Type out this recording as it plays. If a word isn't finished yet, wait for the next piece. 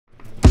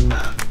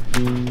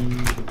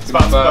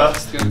about to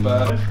burst. Good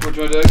burst. What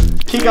do I do?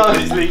 Keep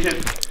going. It's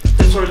leaking.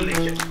 It's already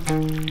leaking.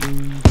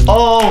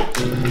 Oh!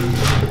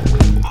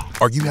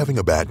 Are you having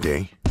a bad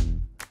day?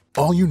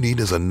 All you need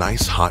is a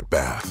nice hot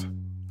bath.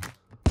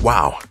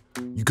 Wow,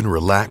 you can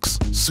relax,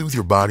 soothe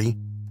your body,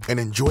 and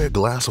enjoy a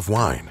glass of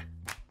wine.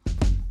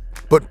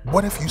 But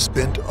what if you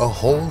spent a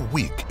whole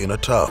week in a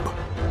tub?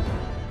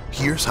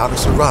 Here's how to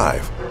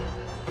survive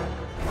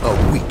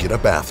a week in a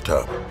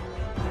bathtub.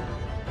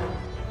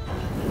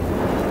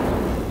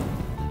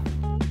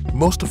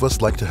 Most of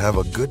us like to have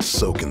a good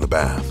soak in the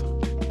bath.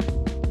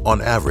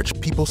 On average,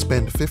 people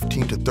spend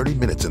 15 to 30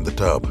 minutes in the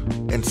tub,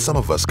 and some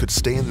of us could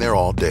stay in there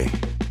all day.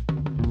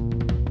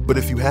 But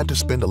if you had to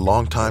spend a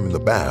long time in the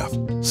bath,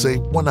 say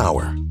 1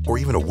 hour or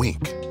even a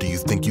week, do you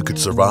think you could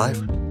survive?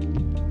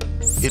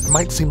 It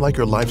might seem like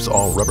your life's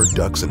all rubber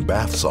ducks and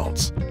bath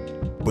salts,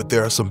 but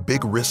there are some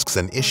big risks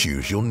and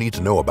issues you'll need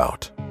to know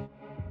about.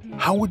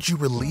 How would you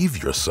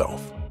relieve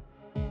yourself?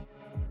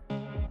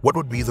 What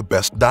would be the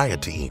best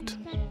diet to eat?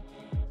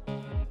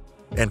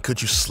 And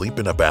could you sleep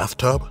in a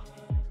bathtub?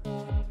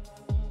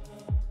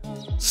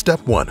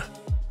 Step 1.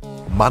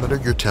 Monitor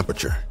your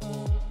temperature.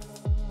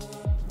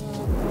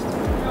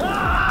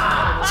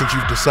 Since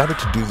you've decided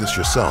to do this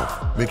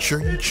yourself, make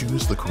sure you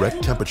choose the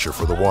correct temperature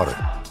for the water.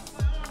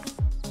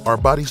 Our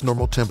body's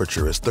normal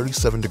temperature is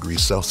 37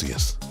 degrees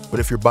Celsius, but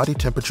if your body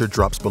temperature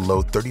drops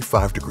below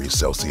 35 degrees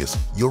Celsius,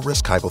 you'll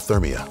risk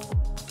hypothermia.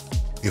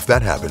 If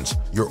that happens,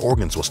 your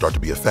organs will start to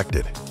be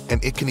affected,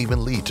 and it can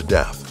even lead to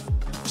death.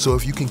 So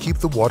if you can keep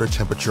the water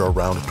temperature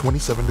around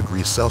 27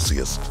 degrees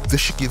Celsius,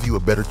 this should give you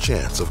a better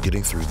chance of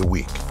getting through the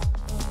week.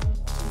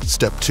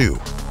 Step 2.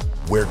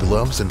 Wear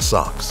gloves and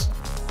socks.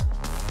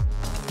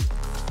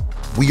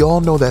 We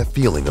all know that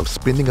feeling of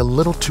spending a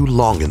little too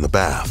long in the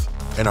bath,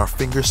 and our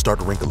fingers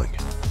start wrinkling.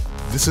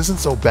 This isn't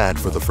so bad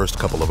for the first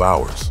couple of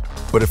hours,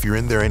 but if you're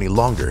in there any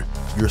longer,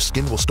 your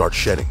skin will start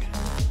shedding.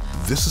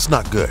 This is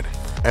not good,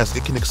 as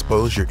it can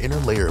expose your inner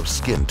layer of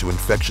skin to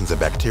infections and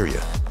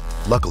bacteria.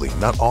 Luckily,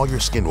 not all your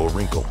skin will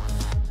wrinkle.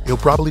 It'll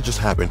probably just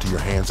happen to your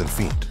hands and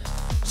feet.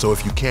 So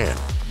if you can,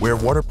 wear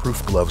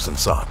waterproof gloves and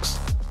socks,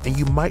 and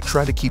you might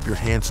try to keep your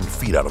hands and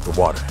feet out of the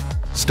water.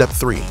 Step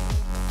 3.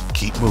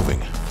 Keep moving.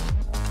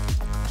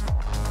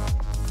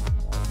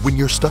 When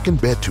you're stuck in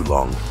bed too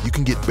long, you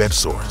can get bed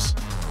sores.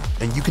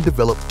 And you can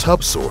develop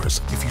tub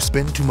sores if you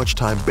spend too much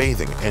time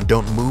bathing and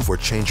don't move or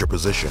change your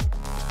position.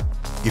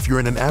 If you're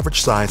in an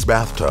average-sized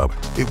bathtub,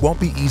 it won't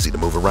be easy to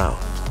move around,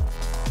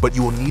 but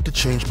you will need to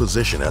change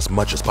position as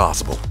much as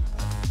possible.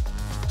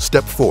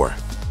 Step 4.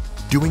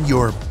 Doing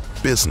your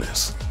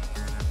business.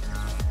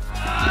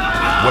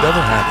 Whatever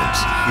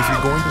happens, if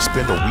you're going to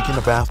spend a week in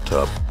a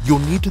bathtub, you'll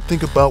need to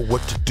think about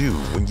what to do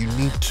when you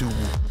need to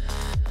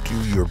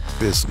do your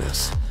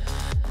business.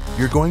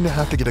 You're going to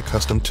have to get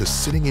accustomed to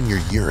sitting in your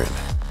urine.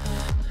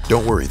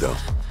 Don't worry though,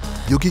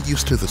 you'll get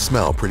used to the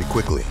smell pretty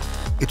quickly.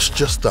 It's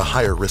just the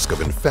higher risk of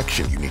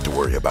infection you need to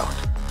worry about.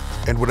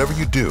 And whatever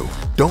you do,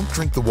 don't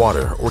drink the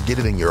water or get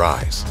it in your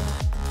eyes.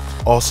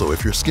 Also,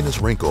 if your skin is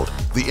wrinkled,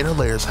 the inner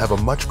layers have a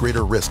much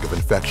greater risk of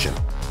infection.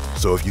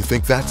 So if you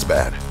think that's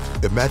bad,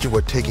 imagine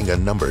what taking a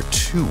number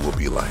 2 will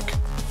be like.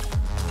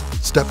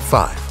 Step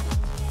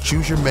 5.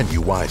 Choose your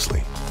menu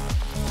wisely.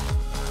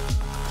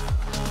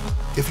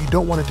 If you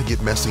don't want it to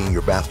get messy in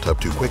your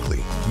bathtub too quickly,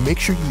 make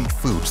sure you eat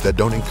foods that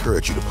don't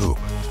encourage you to poop.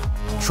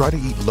 Try to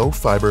eat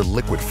low-fiber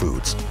liquid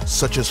foods,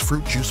 such as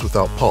fruit juice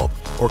without pulp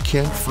or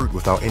canned fruit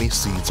without any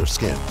seeds or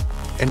skin.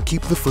 And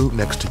keep the food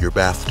next to your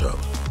bathtub,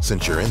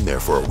 since you're in there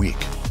for a week.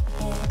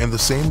 And the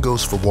same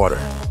goes for water.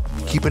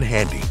 Keep it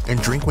handy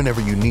and drink whenever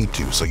you need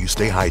to so you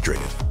stay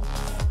hydrated.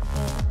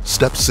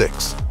 Step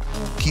 6.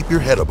 Keep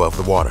your head above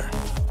the water.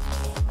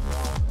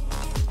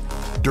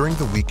 During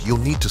the week, you'll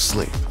need to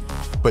sleep.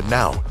 But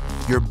now,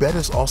 your bed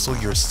is also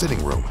your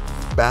sitting room,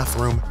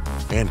 bathroom,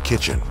 and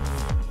kitchen.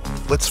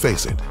 Let's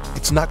face it,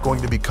 it's not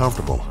going to be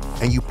comfortable,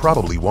 and you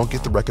probably won't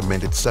get the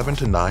recommended 7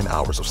 to 9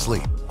 hours of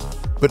sleep.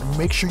 But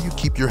make sure you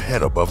keep your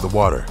head above the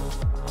water.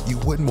 You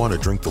wouldn't want to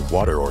drink the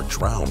water or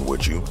drown,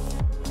 would you?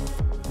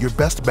 Your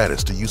best bet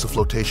is to use a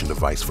flotation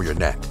device for your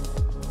neck.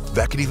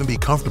 That could even be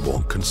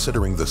comfortable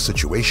considering the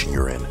situation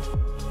you're in.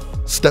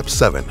 Step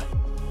 7.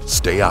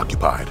 Stay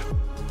occupied.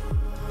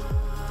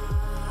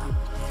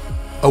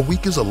 A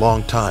week is a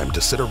long time to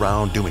sit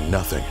around doing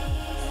nothing,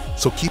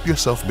 so keep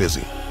yourself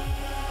busy.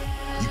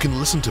 You can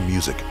listen to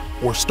music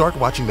or start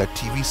watching that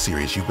TV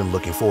series you've been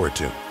looking forward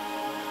to.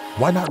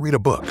 Why not read a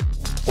book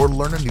or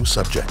learn a new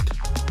subject?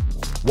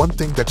 One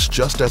thing that's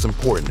just as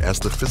important as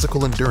the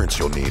physical endurance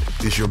you'll need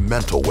is your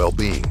mental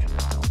well-being.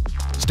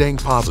 Staying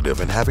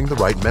positive and having the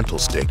right mental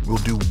state will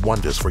do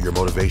wonders for your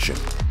motivation.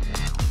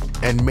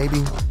 And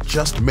maybe,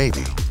 just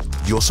maybe,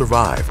 you'll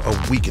survive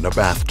a week in a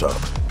bathtub.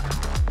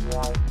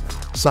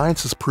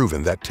 Science has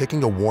proven that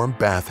taking a warm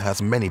bath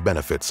has many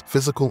benefits,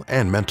 physical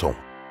and mental.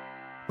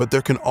 But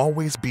there can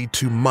always be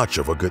too much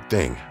of a good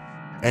thing,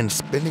 and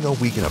spending a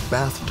week in a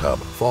bathtub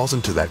falls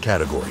into that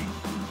category.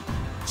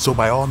 So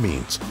by all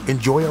means,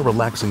 enjoy a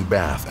relaxing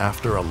bath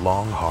after a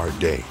long, hard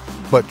day,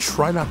 but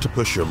try not to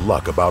push your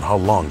luck about how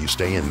long you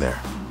stay in there.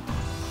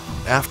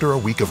 After a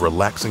week of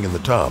relaxing in the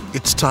tub,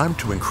 it's time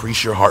to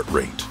increase your heart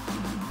rate.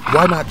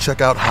 Why not check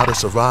out How to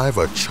Survive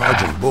a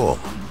Charging Bull?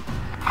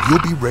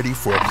 You'll be ready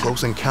for a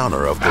close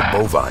encounter of the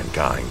bovine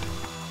kind.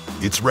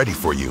 It's ready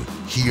for you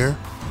here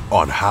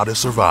on How to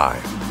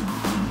Survive.